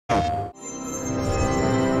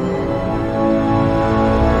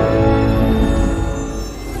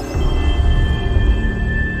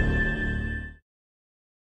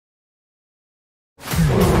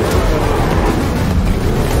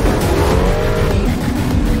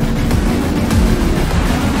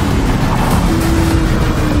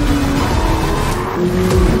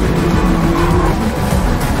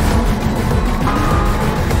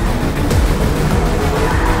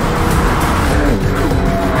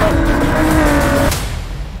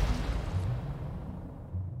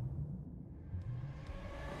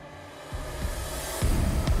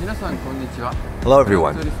Hello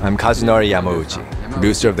everyone, I'm Kazunori Yamauchi,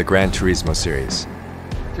 producer of the Gran Turismo series.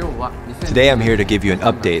 Today I'm here to give you an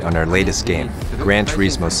update on our latest game, Gran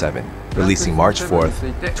Turismo 7, releasing March 4th,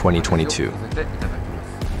 2022.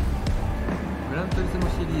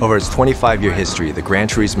 Over its 25-year history, the Gran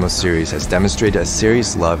Turismo series has demonstrated a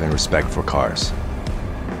serious love and respect for cars.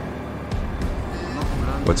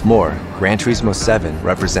 What's more, Gran Turismo 7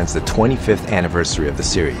 represents the 25th anniversary of the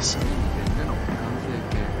series.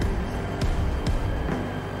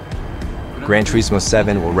 Gran Turismo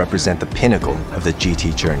 7 will represent the pinnacle of the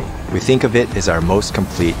GT journey. We think of it as our most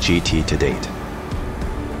complete GT to date.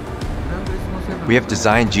 We have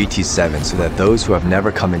designed GT7 so that those who have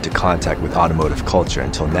never come into contact with automotive culture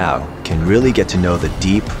until now can really get to know the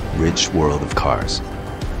deep, rich world of cars.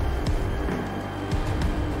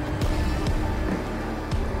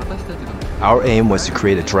 Our aim was to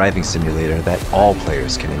create a driving simulator that all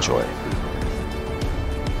players can enjoy.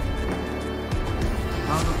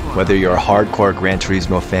 Whether you're a hardcore Gran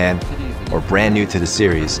Turismo fan or brand new to the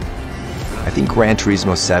series, I think Gran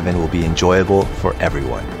Turismo 7 will be enjoyable for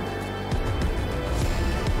everyone.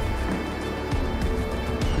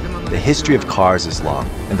 The history of cars is long,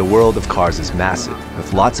 and the world of cars is massive,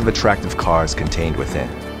 with lots of attractive cars contained within.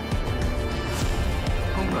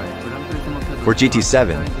 For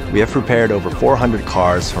GT7, we have prepared over 400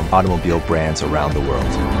 cars from automobile brands around the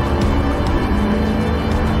world.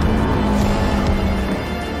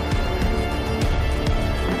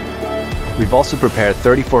 We've also prepared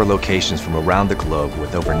 34 locations from around the globe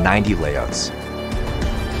with over 90 layouts.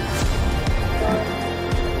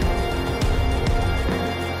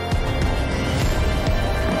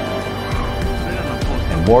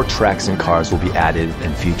 And more tracks and cars will be added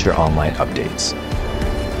in future online updates.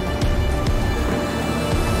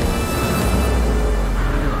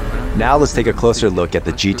 Now let's take a closer look at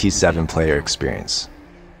the GT7 player experience.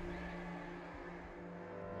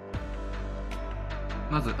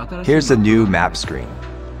 Here's the new map screen.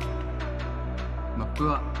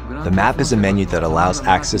 The map is a menu that allows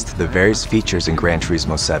access to the various features in Gran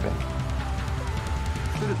Turismo 7.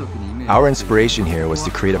 Our inspiration here was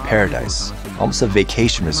to create a paradise, almost a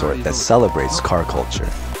vacation resort that celebrates car culture.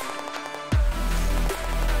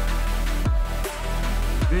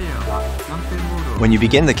 When you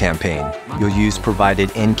begin the campaign, you'll use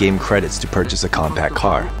provided in-game credits to purchase a compact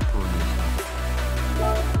car.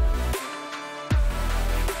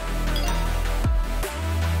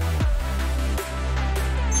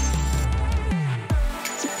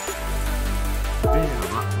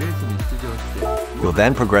 You'll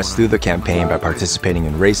then progress through the campaign by participating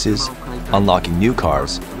in races, unlocking new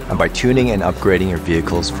cars, and by tuning and upgrading your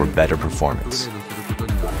vehicles for better performance.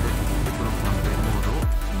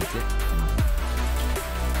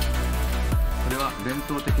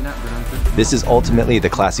 This is ultimately the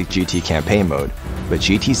classic GT campaign mode, but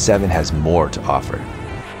GT7 has more to offer.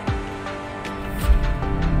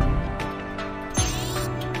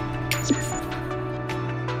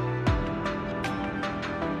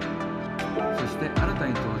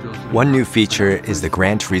 One new feature is the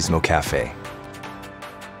Gran Turismo Cafe.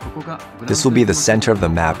 This will be the center of the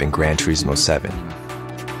map in Gran Turismo 7.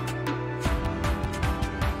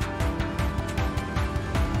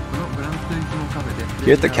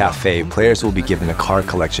 Here at the cafe, players will be given a car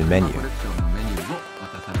collection menu.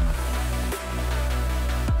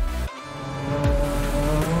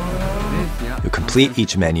 You complete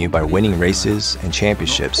each menu by winning races and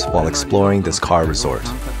championships while exploring this car resort.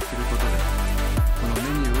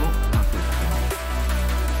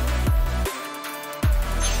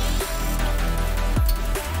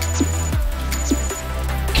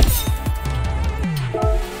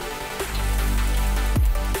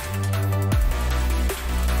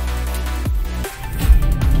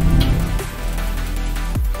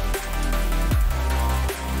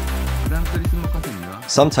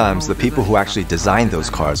 Sometimes the people who actually designed those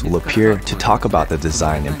cars will appear to talk about the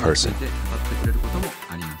design in person.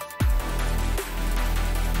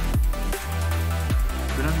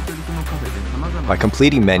 By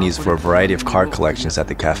completing menus for a variety of car collections at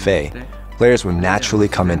the cafe, players will naturally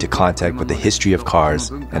come into contact with the history of cars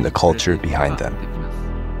and the culture behind them.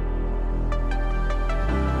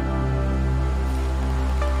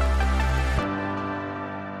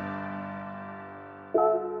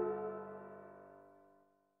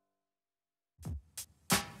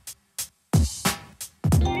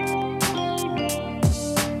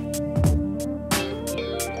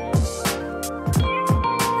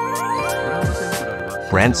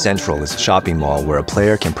 Brand Central is a shopping mall where a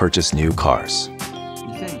player can purchase new cars.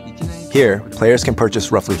 Here, players can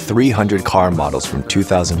purchase roughly 300 car models from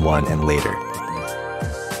 2001 and later.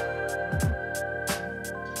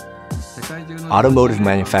 Automotive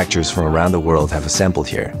manufacturers from around the world have assembled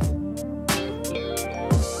here.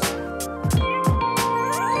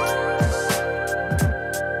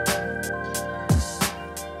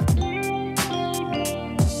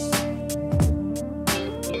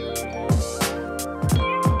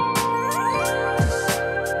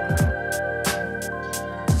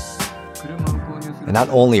 And not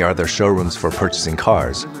only are there showrooms for purchasing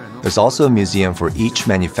cars, there's also a museum for each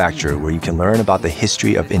manufacturer where you can learn about the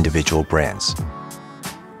history of individual brands.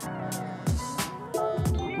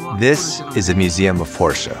 This is a museum of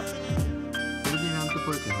Porsche.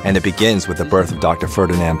 And it begins with the birth of Dr.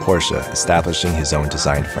 Ferdinand Porsche establishing his own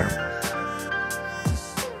design firm.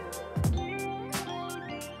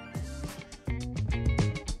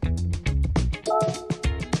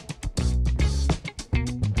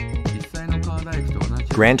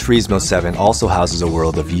 Gran Turismo 7 also houses a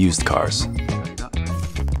world of used cars.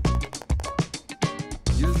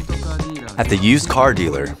 At the used car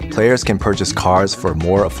dealer, players can purchase cars for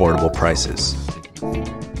more affordable prices.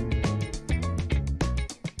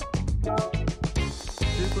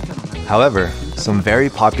 However, some very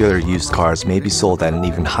popular used cars may be sold at an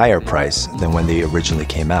even higher price than when they originally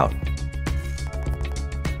came out.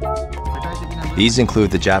 These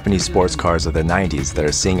include the Japanese sports cars of the 90s that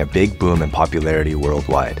are seeing a big boom in popularity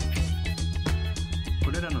worldwide.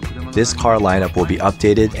 This car lineup will be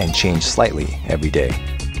updated and changed slightly every day.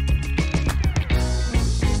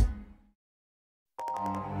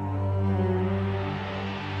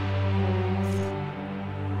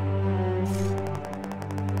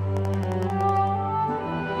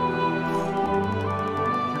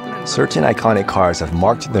 Certain iconic cars have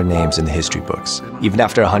marked their names in the history books. Even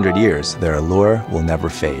after 100 years, their allure will never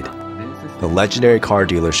fade. The legendary car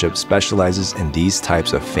dealership specializes in these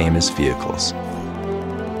types of famous vehicles.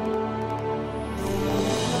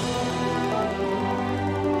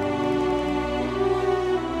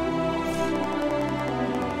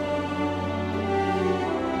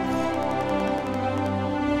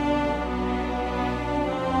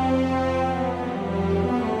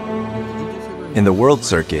 In the World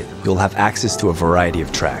Circuit, you'll have access to a variety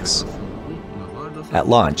of tracks. At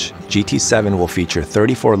launch, GT7 will feature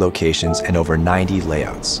 34 locations and over 90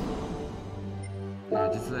 layouts.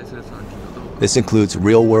 This includes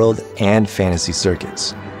real-world and fantasy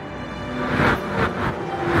circuits.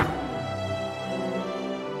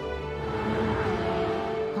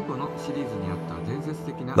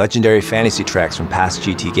 Legendary fantasy tracks from past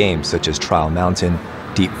GT games such as Trial Mountain,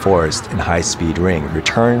 Deep Forest, and High Speed Ring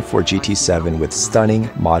return for GT7 with stunning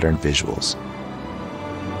modern visuals.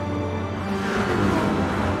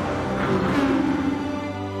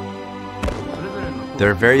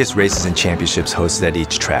 There are various races and championships hosted at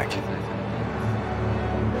each track.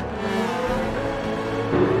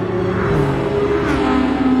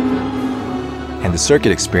 And the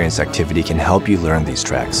Circuit Experience activity can help you learn these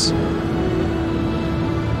tracks.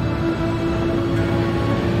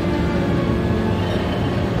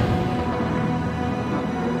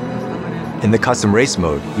 In the custom race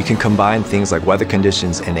mode, you can combine things like weather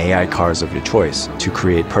conditions and AI cars of your choice to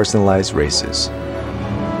create personalized races.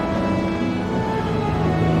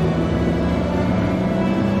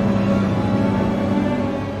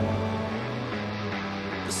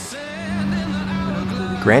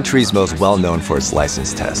 Gran Turismo is well known for its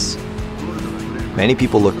license tests. Many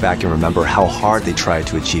people look back and remember how hard they tried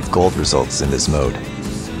to achieve gold results in this mode.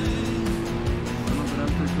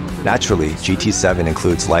 Naturally, GT7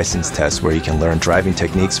 includes license tests where you can learn driving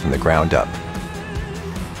techniques from the ground up.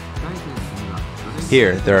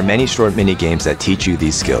 Here, there are many short mini-games that teach you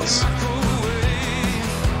these skills.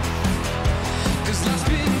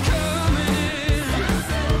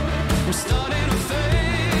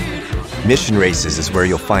 Mission Races is where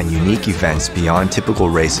you'll find unique events beyond typical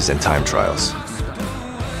races and time trials.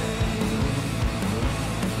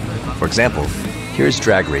 For example, here's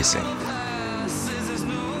drag racing.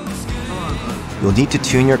 You'll need to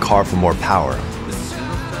tune your car for more power,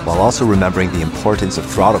 while also remembering the importance of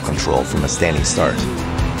throttle control from a standing start.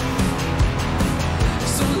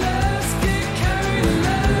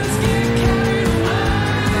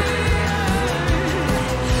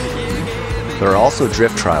 There are also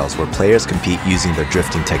drift trials where players compete using their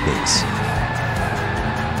drifting techniques.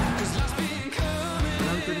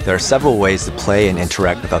 There are several ways to play and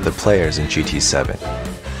interact with other players in GT7.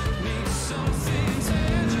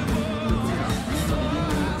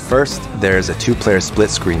 First, there is a two-player split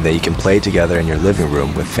screen that you can play together in your living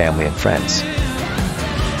room with family and friends.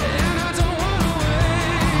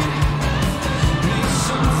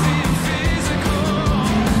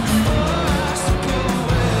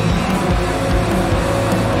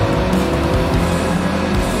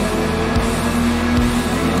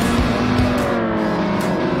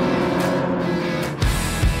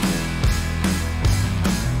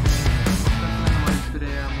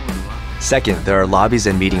 Second, there are lobbies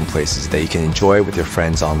and meeting places that you can enjoy with your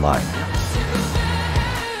friends online.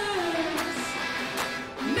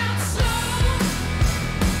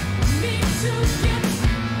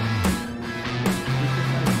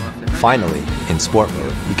 Finally, in sport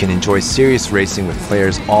mode, you can enjoy serious racing with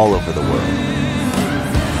players all over the world.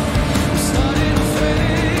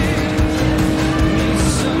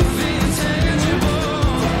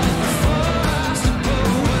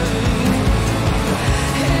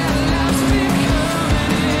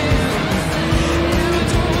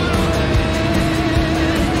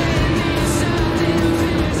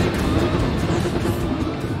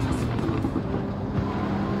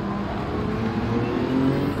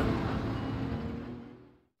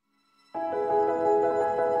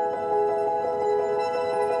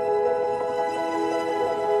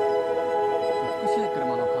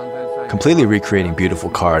 Completely recreating beautiful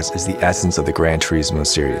cars is the essence of the Gran Turismo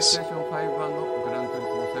series.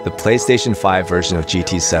 The PlayStation 5 version of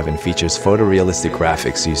GT7 features photorealistic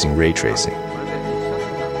graphics using ray tracing.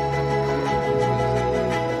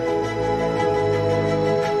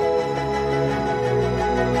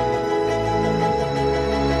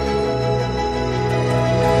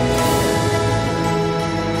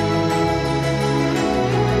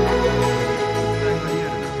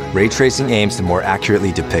 Ray tracing aims to more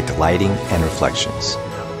accurately depict lighting and reflections.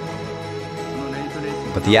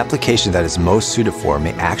 But the application that is most suited for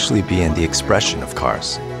may actually be in the expression of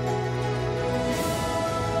cars.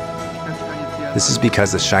 This is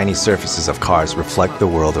because the shiny surfaces of cars reflect the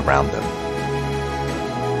world around them.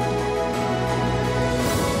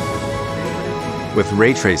 With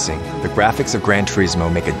ray tracing, the graphics of Gran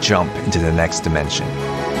Turismo make a jump into the next dimension.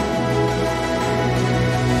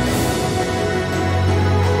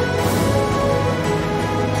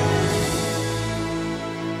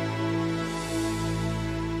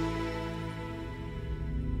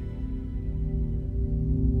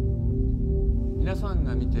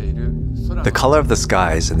 The color of the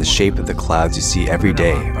skies and the shape of the clouds you see every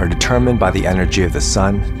day are determined by the energy of the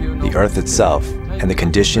sun, the earth itself, and the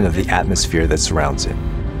condition of the atmosphere that surrounds it.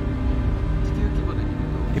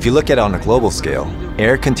 If you look at it on a global scale,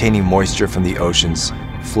 air containing moisture from the oceans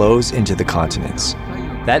flows into the continents.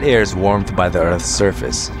 That air is warmed by the Earth's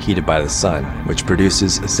surface, heated by the sun, which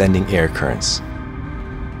produces ascending air currents.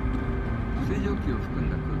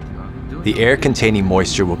 The air containing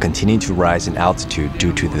moisture will continue to rise in altitude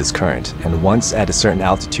due to this current, and once at a certain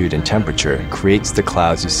altitude and temperature, creates the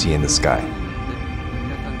clouds you see in the sky.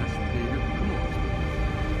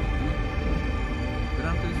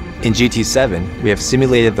 In GT7, we have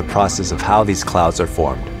simulated the process of how these clouds are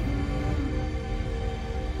formed.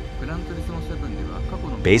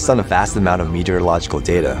 Based on a vast amount of meteorological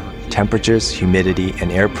data, temperatures, humidity,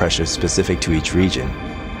 and air pressure specific to each region,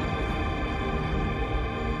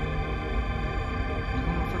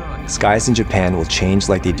 skies in Japan will change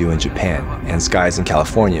like they do in Japan, and skies in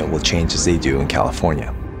California will change as they do in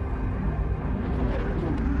California.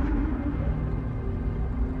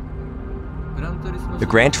 The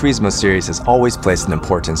Gran Turismo series has always placed an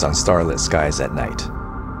importance on starlit skies at night.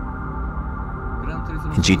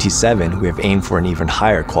 In GT7, we have aimed for an even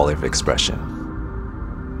higher quality of expression.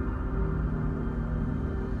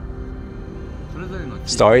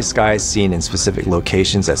 Starry skies seen in specific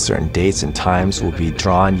locations at certain dates and times will be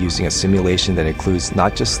drawn using a simulation that includes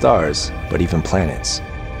not just stars, but even planets.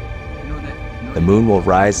 The moon will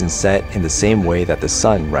rise and set in the same way that the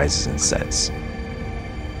sun rises and sets.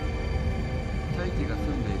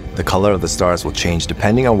 The color of the stars will change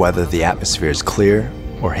depending on whether the atmosphere is clear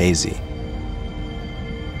or hazy.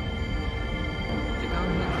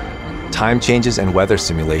 Time changes and weather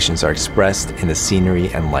simulations are expressed in the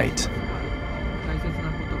scenery and light.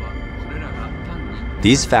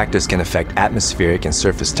 These factors can affect atmospheric and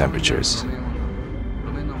surface temperatures.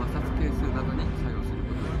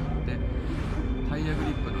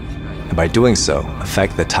 And by doing so,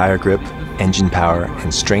 affect the tire grip, engine power,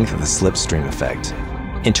 and strength of the slipstream effect,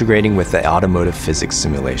 integrating with the automotive physics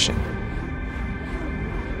simulation.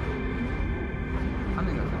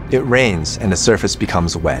 It rains and the surface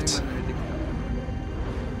becomes wet.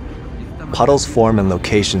 Puddles form in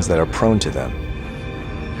locations that are prone to them.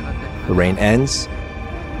 The rain ends,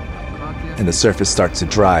 and the surface starts to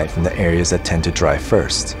dry from the areas that tend to dry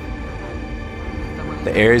first.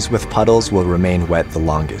 The areas with puddles will remain wet the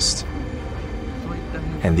longest.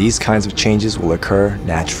 And these kinds of changes will occur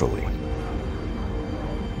naturally.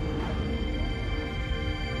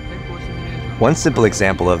 One simple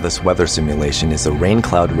example of this weather simulation is the rain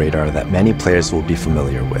cloud radar that many players will be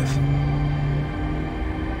familiar with.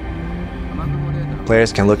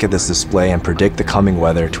 Players can look at this display and predict the coming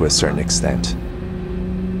weather to a certain extent.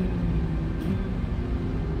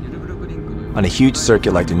 On a huge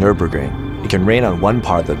circuit like the Nürburgring, it can rain on one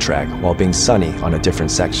part of the track while being sunny on a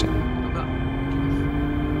different section.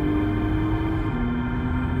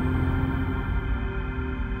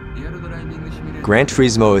 Gran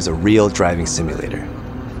Turismo is a real driving simulator,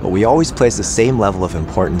 but we always place the same level of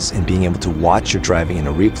importance in being able to watch your driving in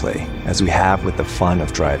a replay as we have with the fun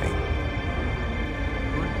of driving.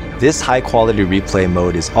 This high-quality replay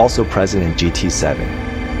mode is also present in GT7.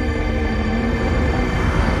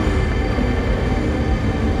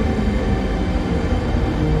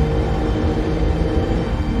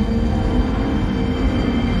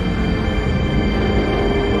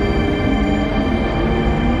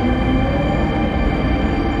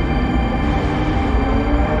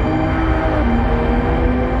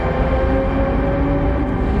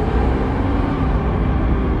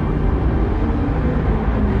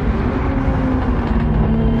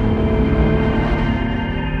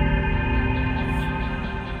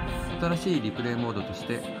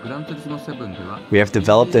 We have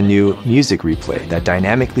developed a new music replay that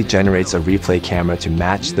dynamically generates a replay camera to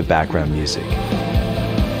match the background music.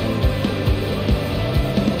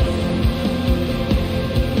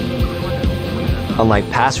 Unlike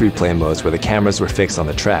past replay modes where the cameras were fixed on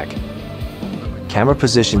the track, camera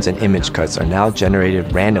positions and image cuts are now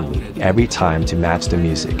generated randomly every time to match the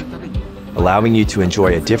music, allowing you to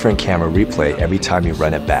enjoy a different camera replay every time you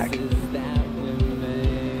run it back.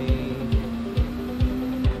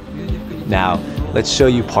 Now, let's show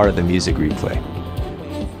you part of the music replay.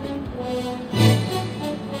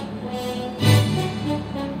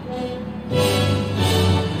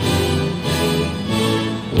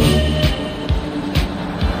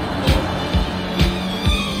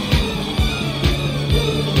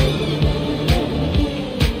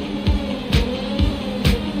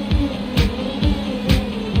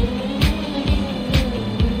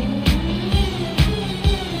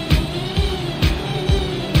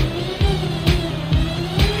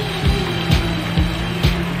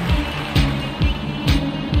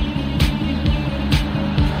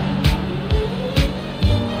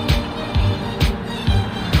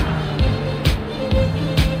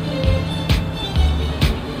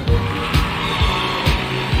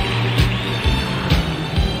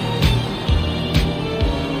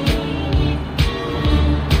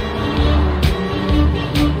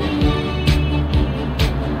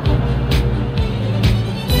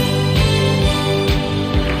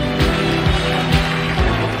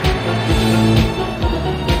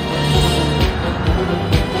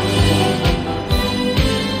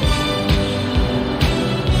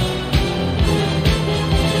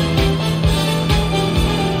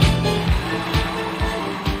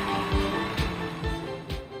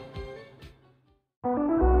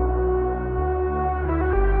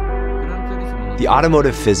 The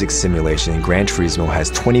automotive physics simulation in Gran Turismo has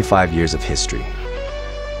 25 years of history.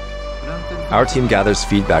 Our team gathers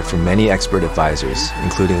feedback from many expert advisors,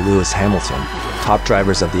 including Lewis Hamilton, top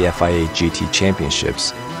drivers of the FIA GT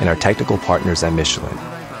Championships, and our technical partners at Michelin.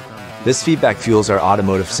 This feedback fuels our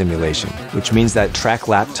automotive simulation, which means that track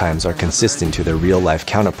lap times are consistent to their real-life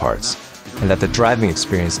counterparts, and that the driving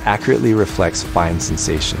experience accurately reflects fine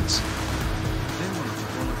sensations.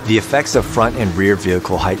 The effects of front and rear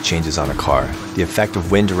vehicle height changes on a car, the effect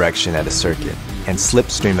of wind direction at a circuit, and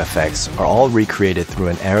slipstream effects are all recreated through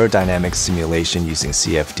an aerodynamic simulation using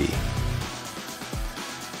CFD.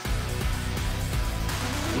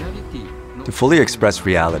 To fully express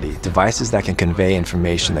reality, devices that can convey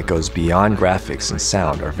information that goes beyond graphics and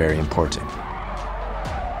sound are very important.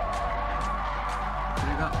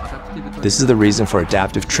 This is the reason for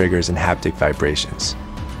adaptive triggers and haptic vibrations.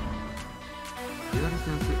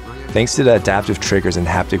 Thanks to the adaptive triggers and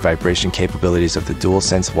haptic vibration capabilities of the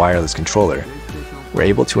DualSense wireless controller, we're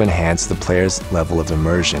able to enhance the player's level of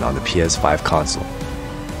immersion on the PS5 console.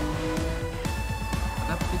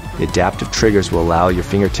 The adaptive triggers will allow your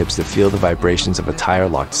fingertips to feel the vibrations of a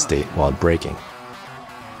tire-locked state while braking.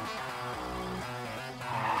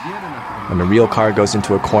 When a real car goes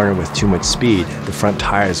into a corner with too much speed, the front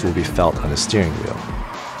tires will be felt on the steering wheel.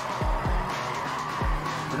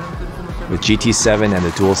 With GT7 and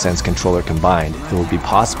the DualSense controller combined, it will be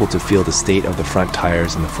possible to feel the state of the front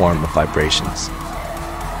tires in the form of vibrations.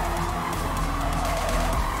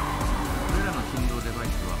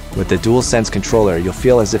 With the DualSense controller, you'll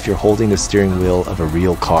feel as if you're holding the steering wheel of a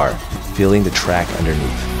real car, feeling the track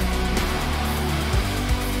underneath.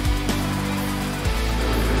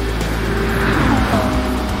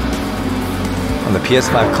 On the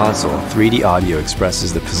PS5 console, 3D audio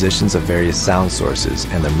expresses the positions of various sound sources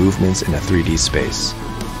and the movements in a 3D space.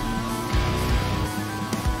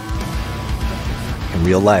 In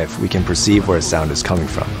real life, we can perceive where a sound is coming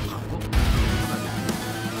from.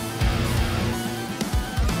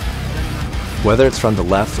 Whether it's from the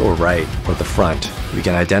left or right or the front, we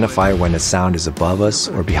can identify when a sound is above us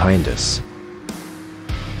or behind us.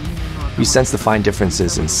 We sense the fine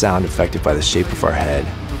differences in sound affected by the shape of our head,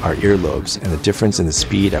 our earlobes, and the difference in the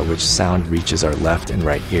speed at which sound reaches our left and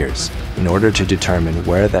right ears, in order to determine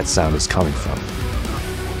where that sound is coming from.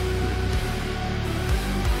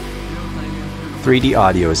 3D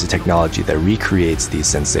audio is a technology that recreates these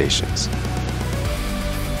sensations.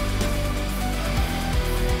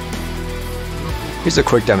 Here's a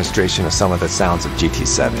quick demonstration of some of the sounds of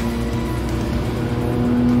GT7.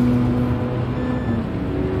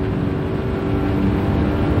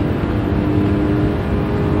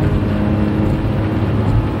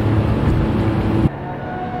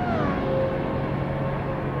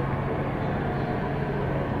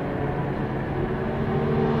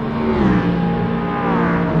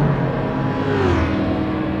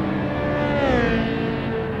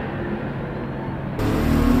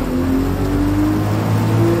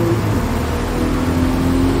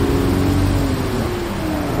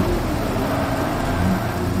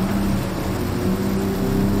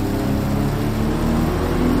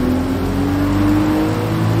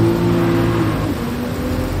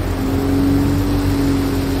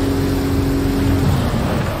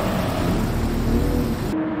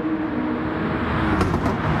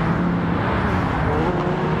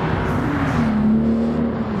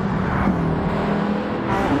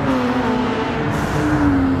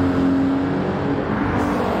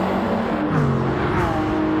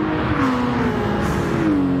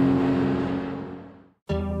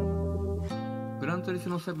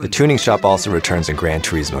 The tuning shop also returns in Gran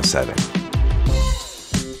Turismo 7.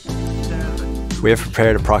 We have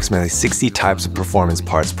prepared approximately 60 types of performance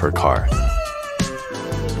parts per car.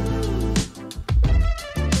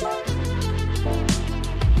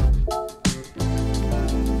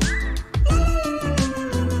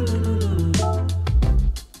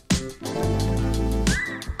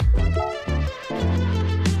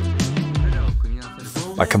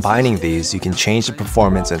 By combining these, you can change the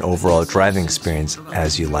performance and overall driving experience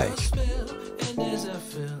as you like.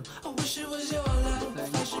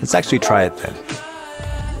 Let's actually try it then.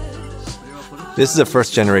 This is a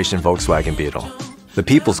first-generation Volkswagen Beetle. The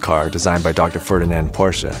people's car, designed by Dr. Ferdinand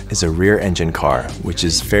Porsche, is a rear-engine car, which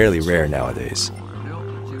is fairly rare nowadays.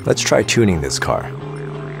 Let's try tuning this car.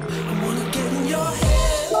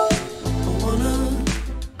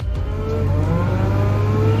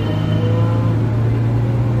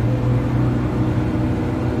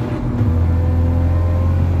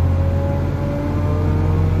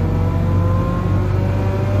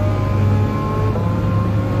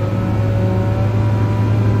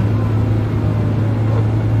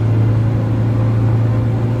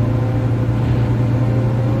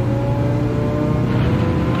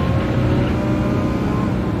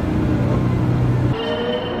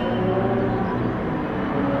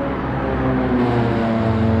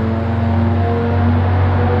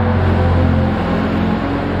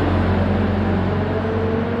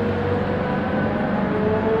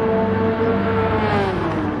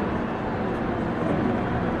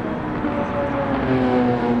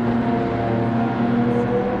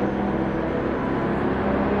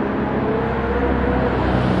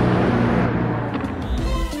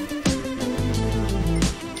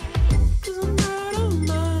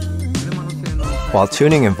 While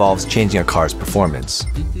tuning involves changing a car's performance,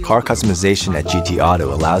 car customization at GT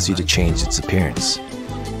Auto allows you to change its appearance.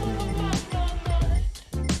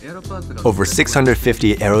 Over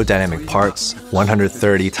 650 aerodynamic parts,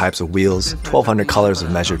 130 types of wheels, 1,200 colors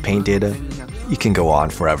of measured paint data. You can go on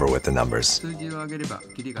forever with the numbers.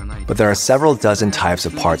 But there are several dozen types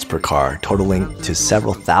of parts per car, totaling to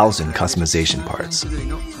several thousand customization parts.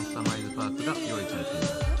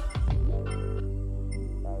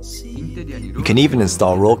 You can even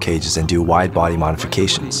install roll cages and do wide body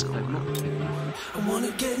modifications.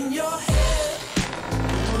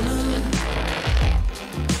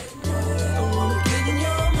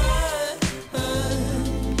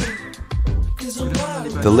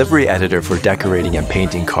 The livery editor for decorating and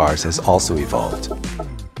painting cars has also evolved.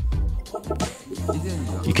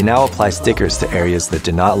 You can now apply stickers to areas that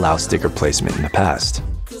did not allow sticker placement in the past.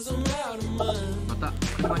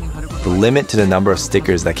 The limit to the number of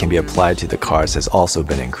stickers that can be applied to the cars has also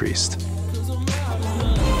been increased.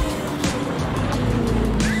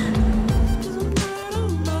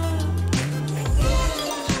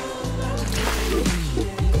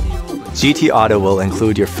 GT Auto will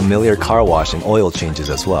include your familiar car wash and oil changes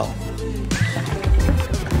as well.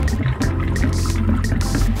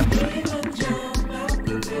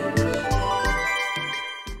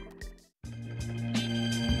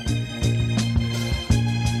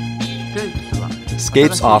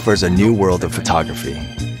 Escapes offers a new world of photography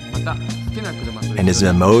and is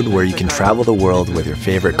a mode where you can travel the world with your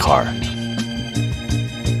favorite car.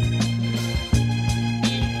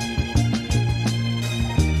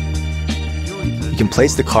 You can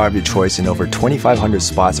place the car of your choice in over 2,500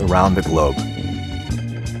 spots around the globe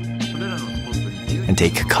and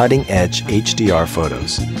take cutting-edge HDR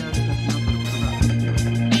photos.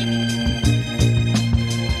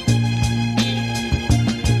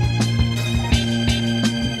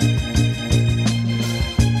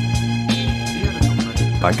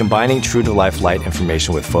 By combining true-to-life light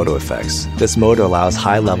information with photo effects, this mode allows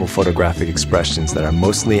high-level photographic expressions that are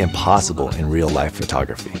mostly impossible in real-life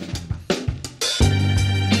photography.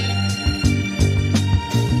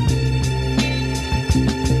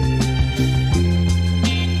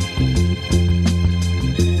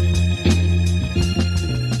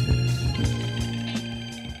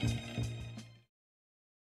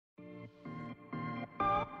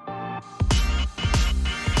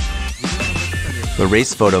 The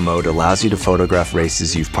race photo mode allows you to photograph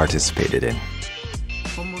races you've participated in.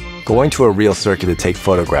 Going to a real circuit to take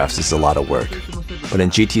photographs is a lot of work, but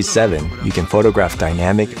in GT7, you can photograph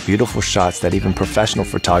dynamic, beautiful shots that even professional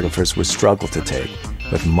photographers would struggle to take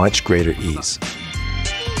with much greater ease.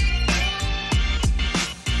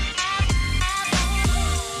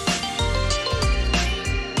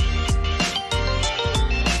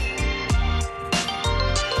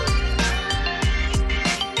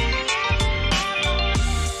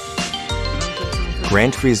 Gran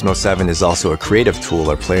Turismo 7 is also a creative tool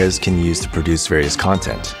our players can use to produce various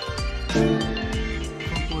content.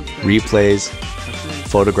 Replays,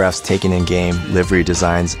 photographs taken in-game, livery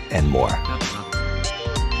designs, and more.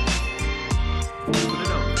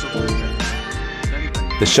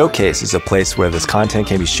 The showcase is a place where this content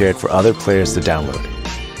can be shared for other players to download.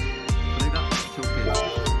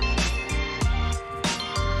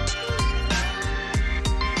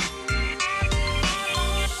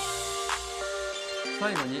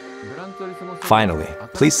 Finally,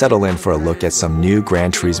 please settle in for a look at some new Gran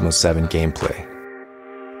Turismo 7 gameplay.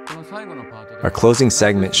 Our closing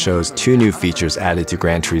segment shows 2 new features added to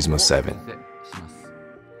Gran Turismo 7.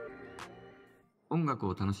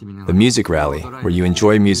 The music rally, where you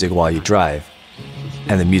enjoy music while you drive,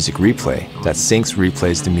 and the music replay that syncs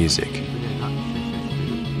replays the music.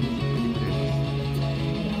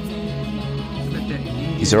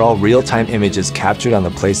 These are all real-time images captured on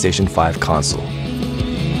the PlayStation 5 console.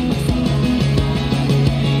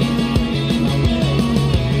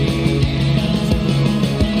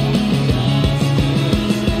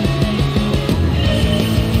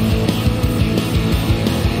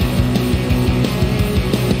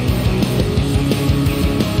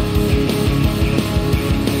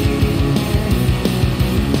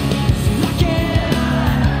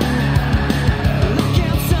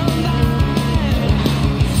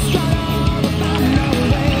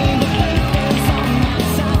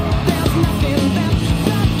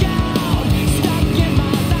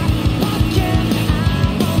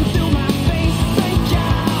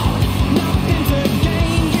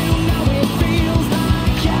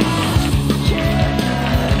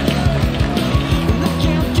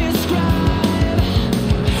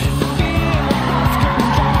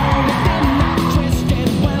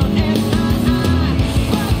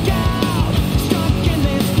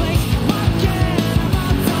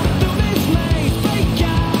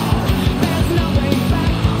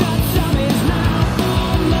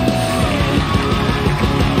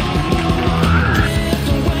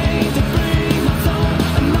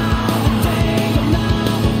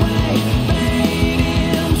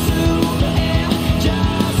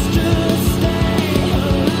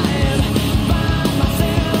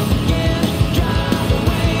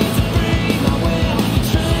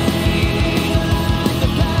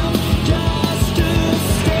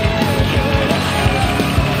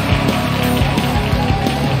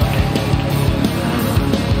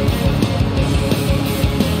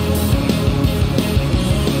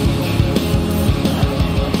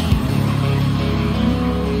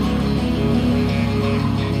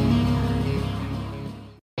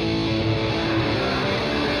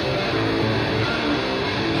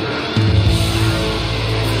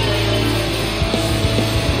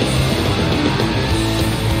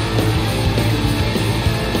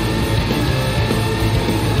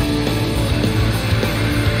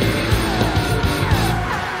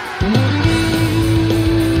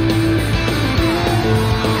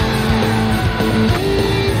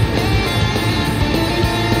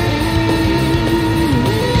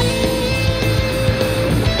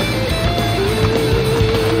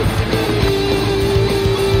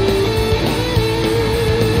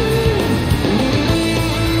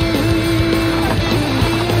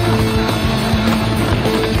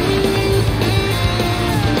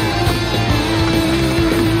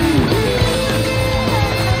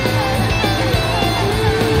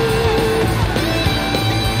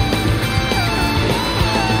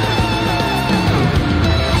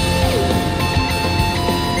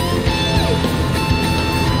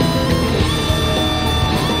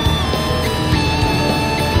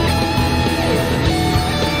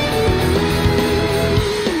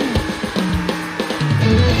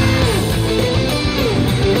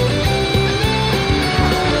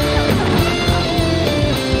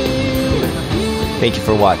 Thank you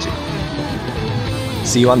for watching.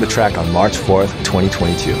 See you on the track on March 4th,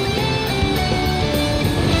 2022.